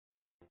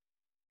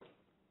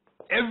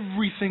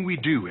Everything we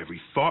do, every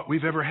thought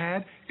we've ever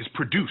had, is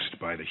produced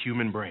by the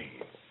human brain.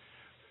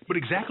 But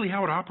exactly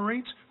how it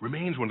operates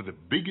remains one of the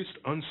biggest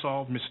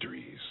unsolved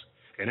mysteries.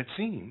 And it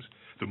seems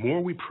the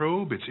more we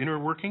probe its inner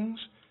workings,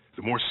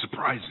 the more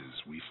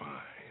surprises we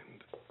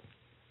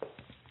find.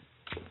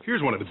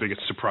 Here's one of the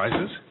biggest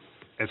surprises.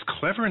 As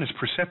clever and as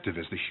perceptive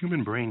as the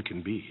human brain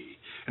can be,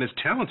 and as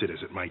talented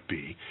as it might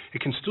be,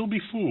 it can still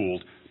be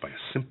fooled by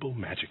a simple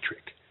magic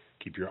trick.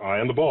 Keep your eye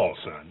on the ball,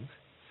 son.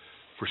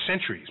 For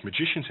centuries,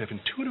 magicians have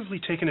intuitively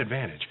taken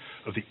advantage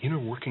of the inner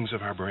workings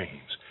of our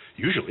brains.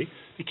 Usually,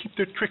 they keep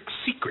their tricks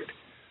secret.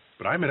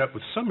 But I met up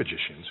with some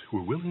magicians who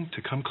are willing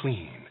to come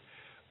clean.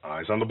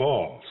 Eyes on the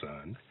ball,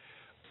 son.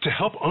 To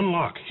help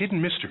unlock hidden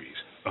mysteries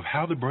of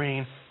how the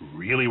brain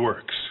really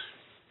works.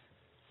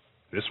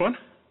 This one?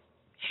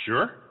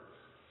 Sure?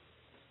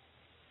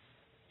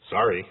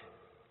 Sorry.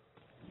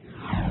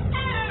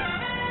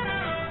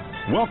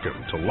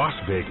 Welcome to Las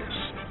Vegas,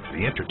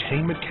 the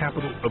entertainment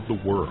capital of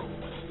the world.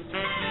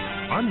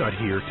 I'm not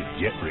here to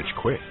get rich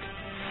quick.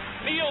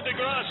 Neil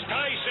deGrasse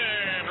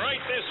Tyson,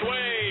 right this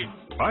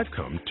way. I've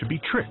come to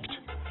be tricked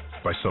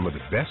by some of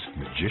the best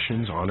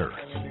magicians on earth.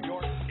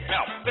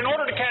 Now, in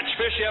order to catch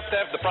fish, you have to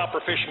have the proper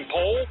fishing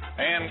pole,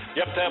 and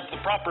you have to have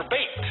the proper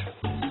bait.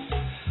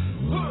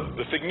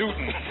 The Fig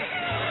Newton.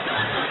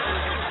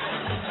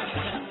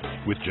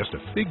 With just a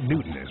Fig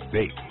Newton as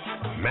bait,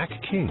 Mac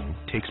King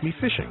takes me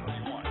fishing.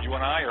 You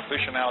and I are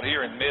fishing out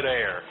here in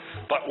midair,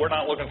 but we're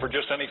not looking for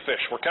just any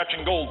fish. We're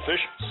catching goldfish.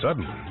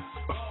 Suddenly,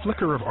 a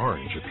flicker of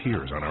orange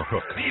appears on our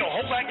hook. Neil,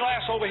 hold that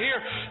glass over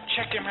here.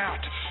 Check him out.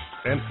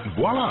 And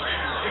voila!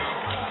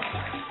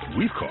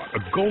 We've caught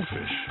a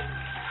goldfish.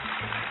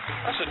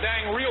 That's a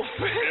dang real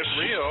fish. It's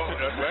real.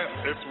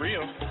 It's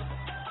real.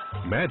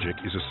 Magic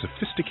is a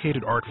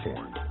sophisticated art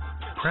form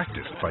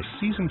practiced by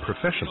seasoned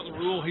professionals. The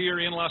rule here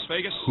in Las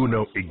Vegas? Who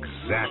know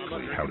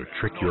exactly how to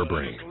trick your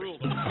brain.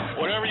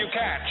 Whatever you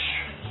catch,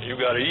 you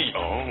gotta eat.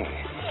 Oh.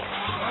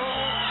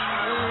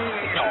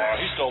 No,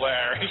 he's still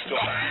there. He's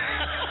still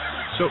there.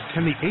 So,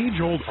 can the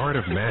age-old art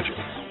of magic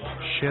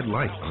shed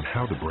light on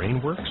how the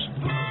brain works?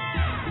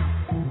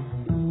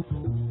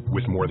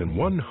 With more than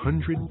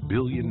 100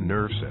 billion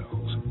nerve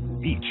cells,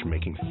 each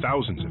making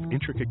thousands of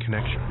intricate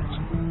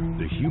connections,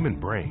 the human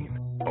brain,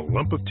 a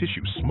lump of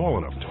tissue small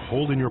enough to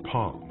hold in your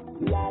palm,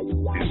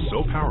 is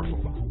so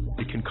powerful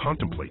it can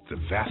contemplate the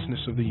vastness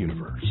of the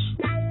universe.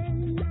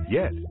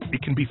 Yet,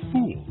 it can be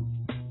fooled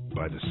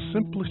by the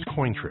simplest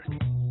coin trick.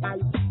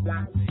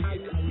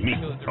 Meet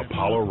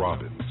Apollo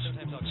Robbins.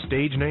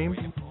 Stage name,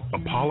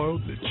 Apollo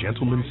the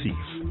Gentleman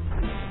Thief.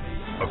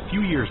 A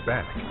few years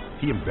back,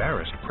 he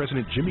embarrassed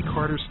President Jimmy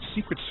Carter's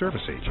Secret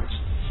Service agents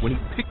when he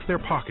picked their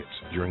pockets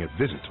during a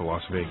visit to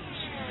Las Vegas.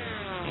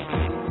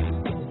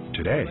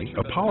 Today,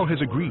 Apollo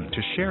has agreed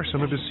to share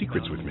some of his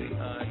secrets with me.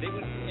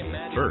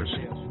 First,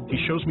 he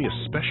shows me a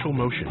special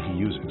motion he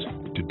uses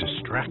to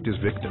distract his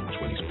victims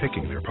when he's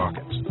picking their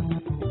pockets.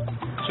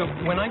 So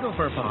when I go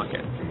for a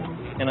pocket,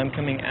 and I'm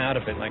coming out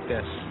of it like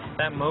this,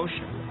 that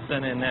motion,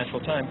 done in natural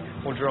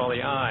time, will draw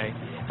the eye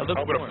a little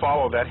I'm going to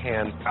follow that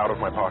hand out of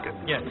my pocket.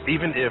 Yes.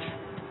 Even if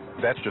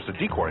that's just a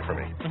decoy for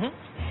me.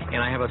 Mm-hmm.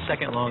 And I have a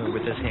second longer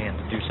with this hand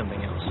to do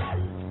something else.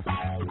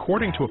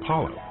 According to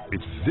Apollo,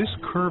 it's this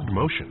curved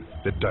motion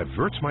that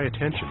diverts my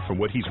attention from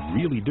what he's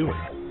really doing,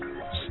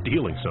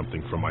 stealing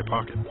something from my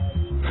pocket,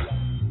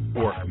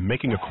 or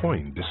making a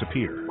coin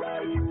disappear.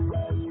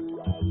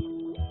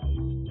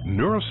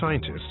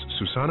 Neuroscientists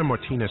Susana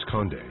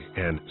Martinez-Conde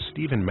and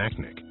Stephen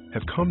Macknick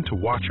have come to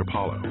watch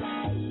Apollo.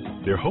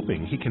 They're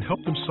hoping he can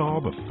help them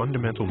solve a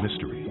fundamental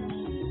mystery.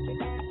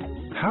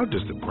 How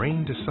does the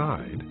brain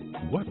decide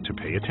what to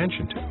pay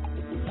attention to?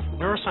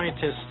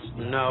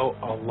 Neuroscientists know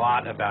a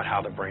lot about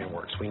how the brain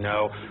works. We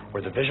know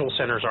where the visual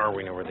centers are,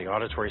 we know where the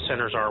auditory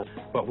centers are,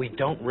 but we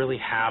don't really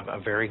have a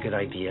very good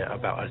idea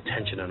about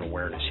attention and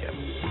awareness yet.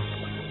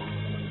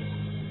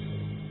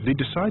 They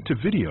decide to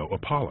video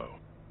Apollo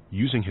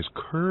using his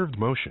curved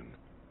motion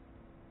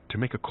to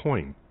make a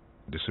coin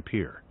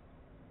disappear.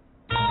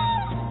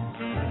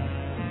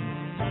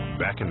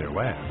 Back in their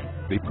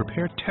lab, they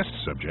prepare test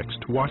subjects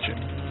to watch it.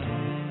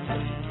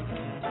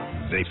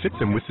 They fit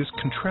them with this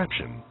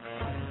contraption,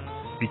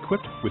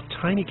 equipped with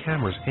tiny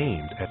cameras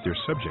aimed at their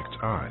subjects'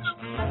 eyes.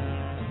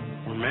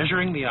 We're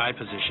measuring the eye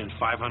position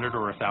 500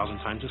 or 1,000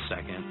 times a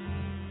second,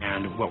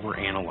 and what we're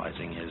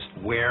analyzing is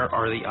where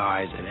are the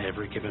eyes at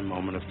every given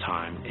moment of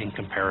time in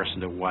comparison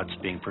to what's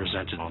being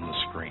presented on the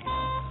screen.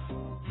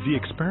 The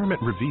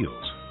experiment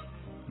reveals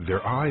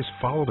their eyes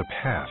follow the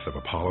path of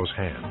Apollo's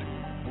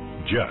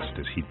hand, just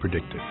as he'd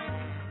predicted.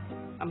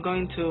 I'm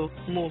going to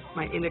move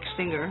my index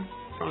finger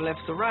from left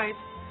to right,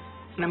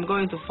 and I'm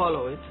going to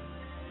follow it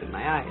with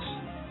my eyes.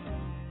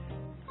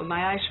 What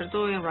my eyes are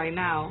doing right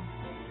now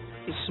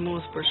is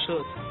smooth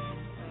pursuit.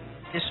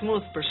 And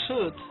smooth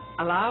pursuit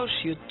allows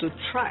you to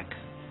track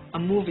a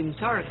moving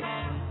target.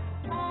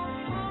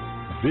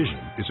 Vision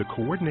is a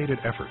coordinated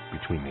effort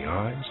between the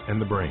eyes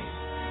and the brain.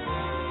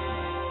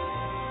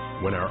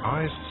 When our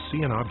eyes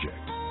see an object,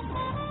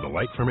 the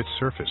light from its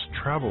surface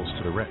travels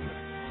to the retina.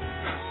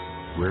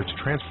 where it's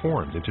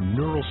transformed into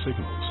neural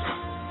signals.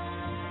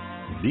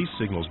 These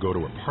signals go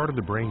to a part of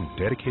the brain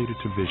dedicated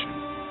to vision.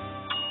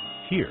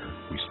 Here,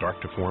 we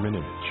start to form an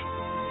image.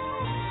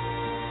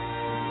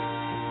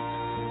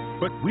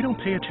 But we don't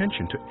pay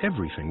attention to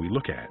everything we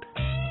look at.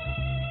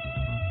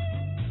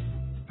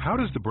 How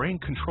does the brain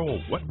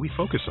control what we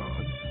focus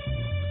on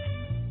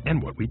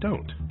and what we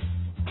don't?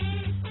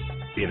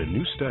 In a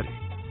new study,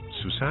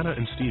 Susana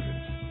and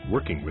Stephen,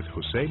 working with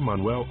Jose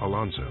Manuel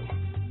Alonso,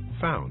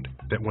 found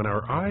that when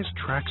our eyes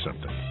track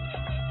something,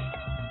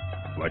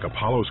 like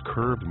Apollo's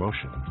curved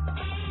motion,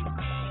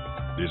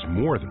 there's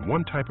more than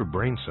one type of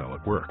brain cell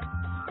at work.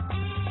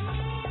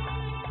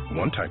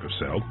 One type of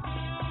cell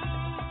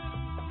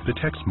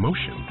detects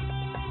motion,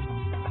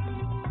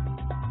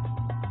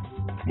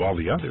 while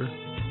the other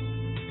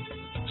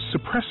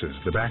suppresses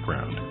the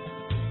background.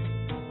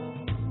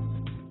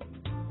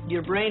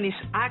 Your brain is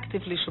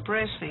actively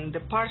suppressing the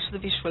parts of the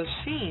visual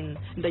scene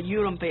that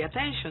you don't pay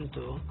attention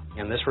to.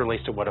 And this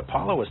relates to what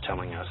Apollo was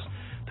telling us,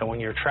 that when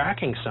you're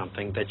tracking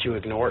something, that you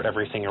ignore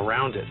everything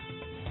around it.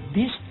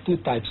 These two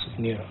types of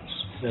neurons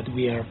that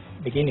we are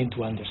beginning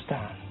to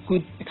understand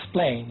could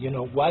explain,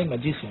 why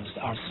magicians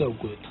are so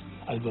good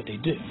at what they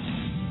do.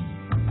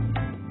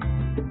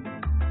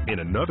 In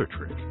another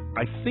trick,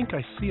 I think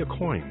I see a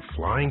coin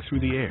flying through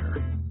the air,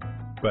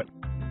 but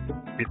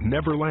it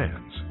never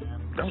lands.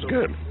 That was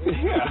good.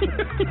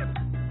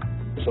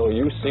 So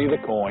you see the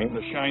coin,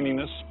 the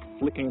shininess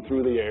flicking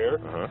through the air.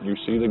 You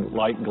see the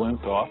light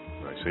glint off.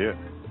 I see it.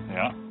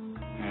 Yeah.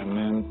 And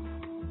then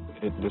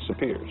it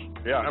disappears.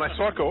 Yeah, and I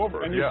saw it go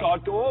over. And you saw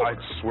it go over. I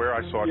swear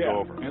I saw it go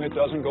over. And it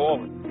doesn't go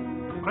over.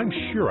 I'm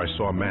sure I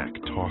saw Mac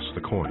toss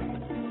the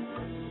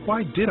coin.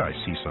 Why did I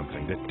see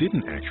something that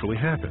didn't actually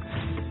happen?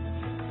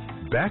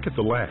 Back at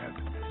the lab,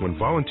 when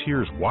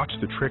volunteers watch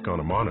the trick on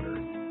a monitor,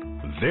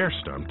 they're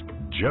stumped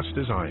just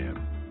as I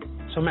am.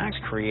 So Mac's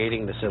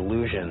creating this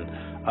illusion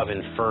of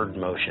inferred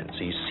motion.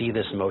 So you see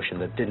this motion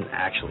that didn't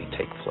actually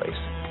take place.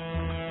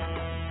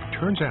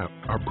 Turns out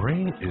our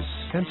brain is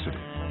sensitive,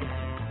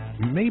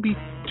 maybe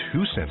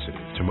too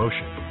sensitive to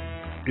motion.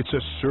 It's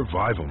a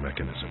survival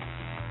mechanism.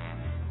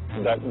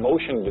 That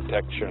motion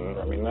detection,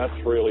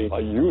 that's really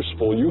a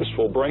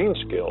useful brain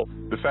skill.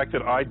 The fact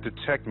that I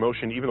detect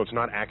motion even though it's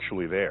not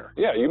actually there.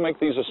 Yeah, you make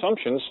these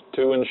assumptions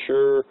to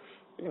ensure,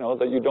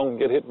 that you don't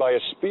get hit by a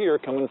spear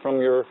coming from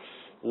your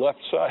left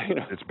side.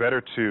 It's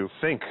better to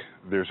think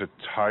there's a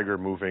tiger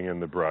moving in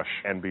the brush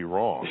and be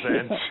wrong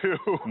than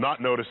to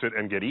not notice it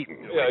and get eaten.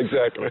 Yeah,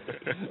 exactly.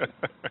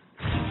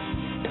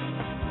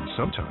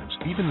 Sometimes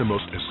even the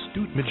most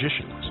astute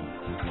magicians,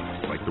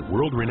 like the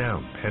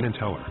world-renowned Penn and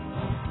Teller,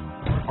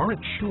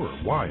 aren't sure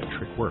why a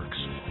trick works.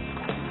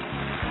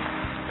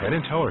 Penn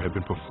and Teller have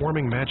been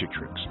performing magic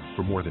tricks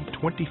for more than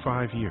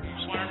 25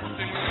 years.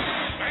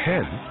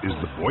 Penn is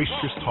the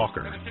boisterous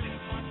talker.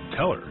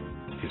 Teller,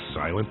 his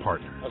silent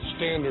partner. A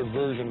standard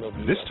version of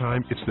this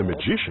time, it's the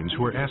magicians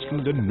who are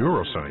asking the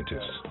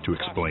neuroscientists to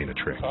explain a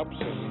trick.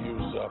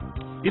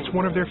 It's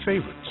one of their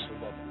favorites,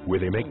 where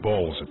they make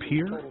balls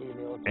appear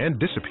and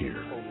disappear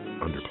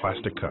under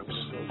plastic cups.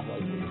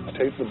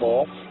 Take the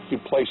ball, we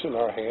place it in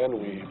our hand,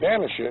 we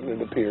vanish it, and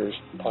it appears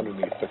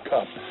underneath the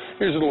cup.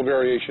 Here's a little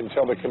variation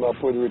Teller came up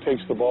with, where he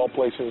takes the ball,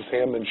 places it in his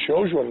hand, then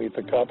shows you underneath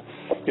the cup,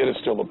 yet it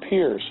still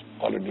appears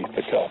underneath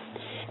the cup.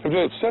 If you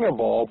do that center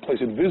ball,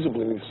 place it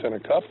visibly in the center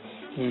cup.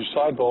 These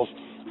side balls,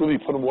 really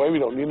put them away, we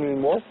don't need them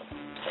anymore.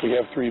 We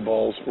have 3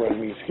 balls right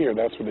underneath here,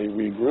 that's where they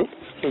regroup.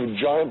 We have a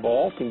giant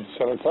ball in the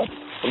center cup,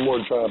 one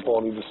more giant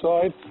ball on either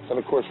side, and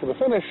of course for the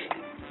finish,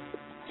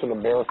 it's an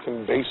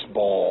American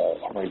baseball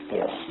right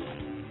there.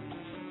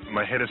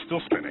 My head is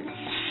still spinning.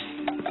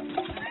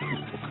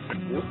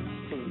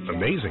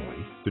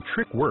 Amazingly, the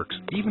trick works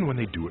even when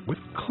they do it with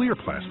clear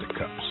plastic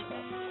cups.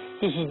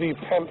 This is the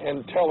Penn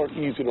and Teller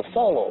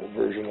easy-to-follow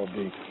version of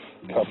the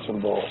cups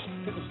and balls.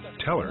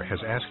 Teller has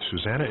asked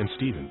Susana and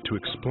Stephen to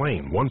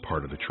explain one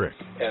part of the trick.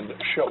 And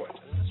show it.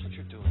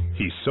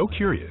 He's so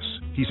curious,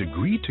 he's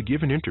agreed to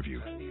give an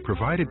interview,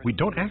 provided we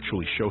don't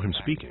actually show him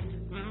speaking.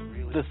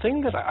 The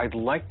thing that I'd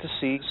like to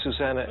see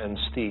Susana and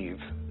Steve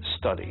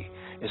study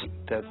is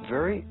that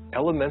very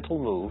elemental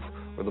move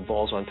where the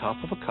ball's on top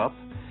of a cup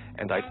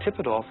and I tip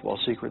it off while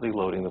secretly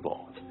loading the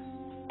ball.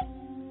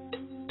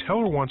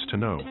 Teller wants to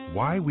know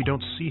why we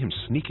don't see him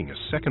sneaking a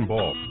second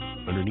ball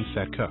underneath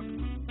that cup.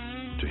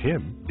 To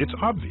him, it's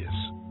obvious.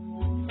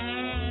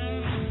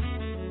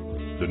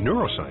 The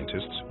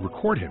neuroscientists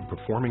record him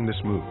performing this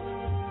move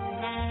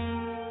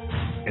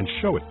and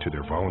show it to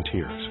their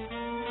volunteers.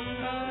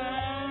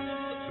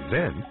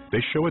 Then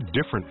they show a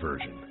different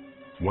version,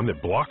 one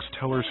that blocks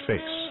Teller's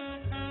face.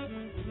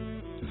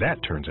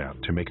 That turns out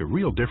to make a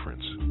real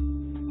difference.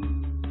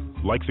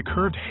 Like the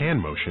curved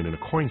hand motion in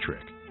a coin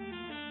trick,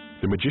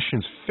 the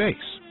magician's face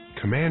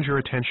commands your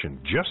attention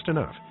just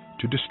enough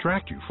to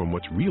distract you from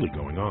what's really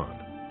going on.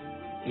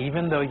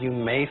 Even though you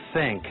may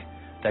think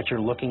that you're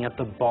looking at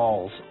the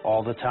balls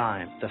all the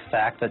time, the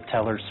fact that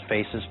Teller's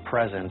face is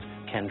present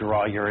can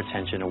draw your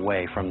attention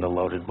away from the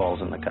loaded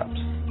balls in the cups.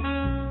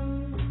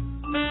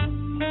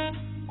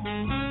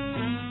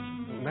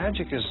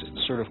 magic is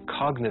sort of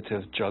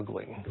cognitive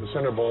juggling. The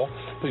center ball,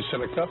 please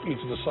center cup, each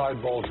of the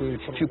side balls really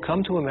from... If you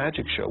come to a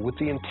magic show with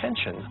the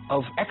intention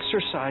of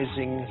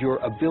exercising your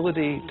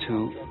ability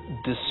to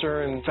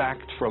discern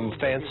fact from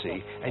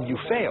fancy, and you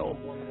fail,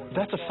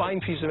 that's a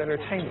fine piece of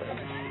entertainment.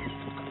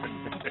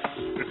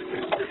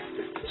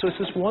 So it's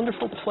this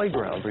wonderful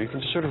playground where you can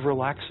just sort of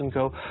relax and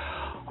go,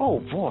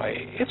 oh boy,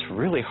 it's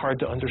really hard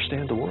to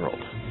understand the world.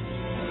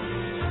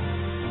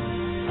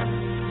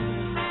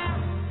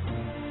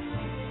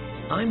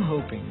 I'm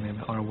hoping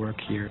that our work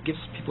here gives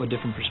people a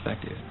different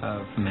perspective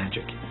of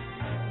magic.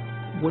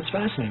 What's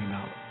fascinating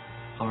about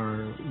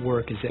our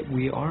work is that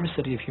we are a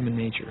study of human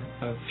nature,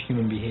 of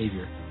human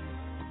behavior.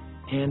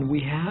 And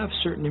we have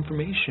certain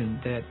information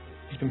that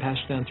has been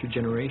passed down through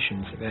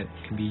generations that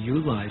can be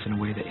utilized in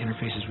a way that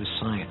interfaces with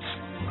science.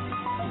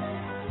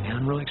 And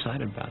I'm really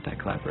excited about that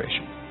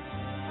collaboration.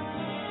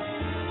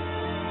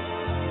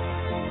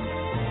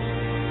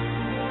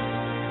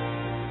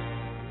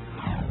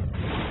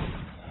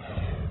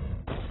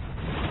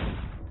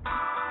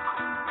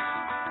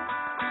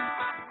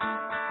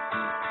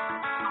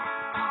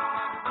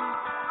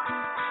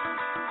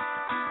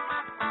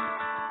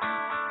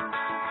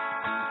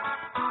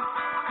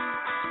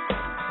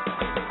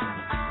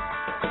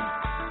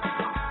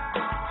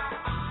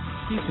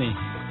 Excuse me,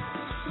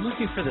 I'm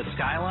looking for the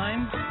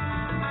skyline.